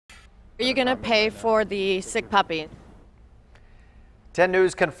Are you going to pay for the sick puppy? 10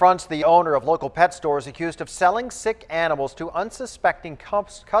 News confronts the owner of local pet stores accused of selling sick animals to unsuspecting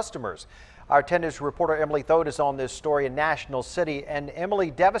customers. Our 10 News reporter Emily Thode is on this story in National City. And Emily,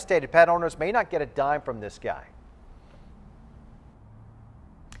 devastated pet owners may not get a dime from this guy.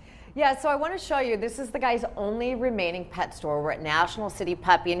 Yeah, so I want to show you, this is the guy's only remaining pet store. We're at National City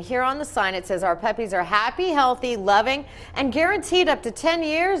Puppy, and here on the sign it says our puppies are happy, healthy, loving, and guaranteed up to 10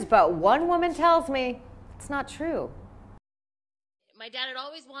 years, but one woman tells me it's not true. My dad had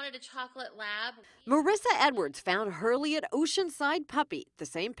always wanted a chocolate lab. Marissa Edwards found Hurley at Oceanside Puppy, the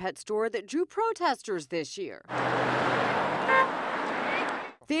same pet store that drew protesters this year.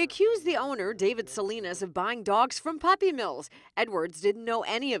 They accused the owner, David Salinas, of buying dogs from puppy mills. Edwards didn't know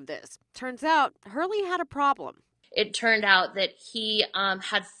any of this. Turns out, Hurley had a problem. It turned out that he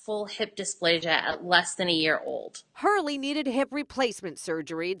had full hip dysplasia at less than a year old. Hurley needed hip replacement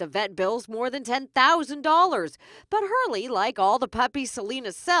surgery. The vet bills more than $10,000. But Hurley, like all the puppies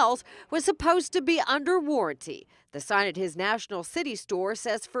Salinas sells, was supposed to be under warranty. The sign at his National City store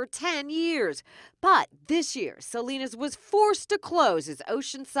says for 10 years. But this year, Salinas was forced to close his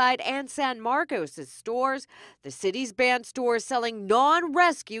Oceanside and San Marcos stores. The city's banned stores selling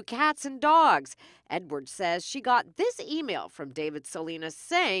non-rescue cats and dogs. Edwards says she got this email from David Salinas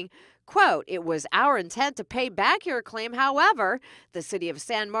saying, quote, "It was our intent to pay back your claim. However, the city of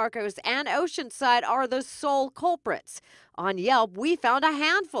San Marcos and Oceanside are the sole culprits." On Yelp, we found a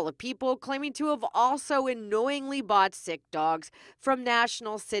handful of people claiming to have also unknowingly bought sick dogs from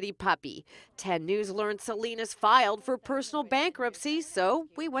National City Puppy. 10 News learned Salinas filed for personal bankruptcy, so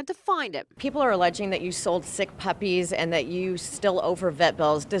we went to find him. People are alleging that you sold sick puppies and that you still owe for vet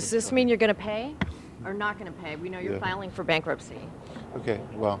bills. Does this mean you're going to pay or not going to pay? We know you're filing for bankruptcy. Okay,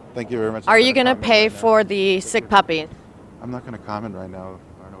 well, thank you very much. Are you going to pay for the sick puppy? I'm not going to comment right now.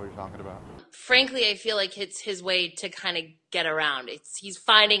 I don't know what you're talking about. Frankly, I feel like it's his way to kind of get around. He's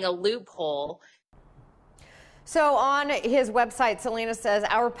finding a loophole. So on his website, Salinas says,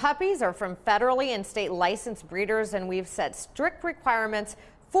 our puppies are from federally and state licensed breeders, and we've set strict requirements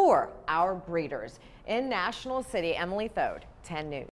for our breeders. In National City, Emily Thode, 10 News.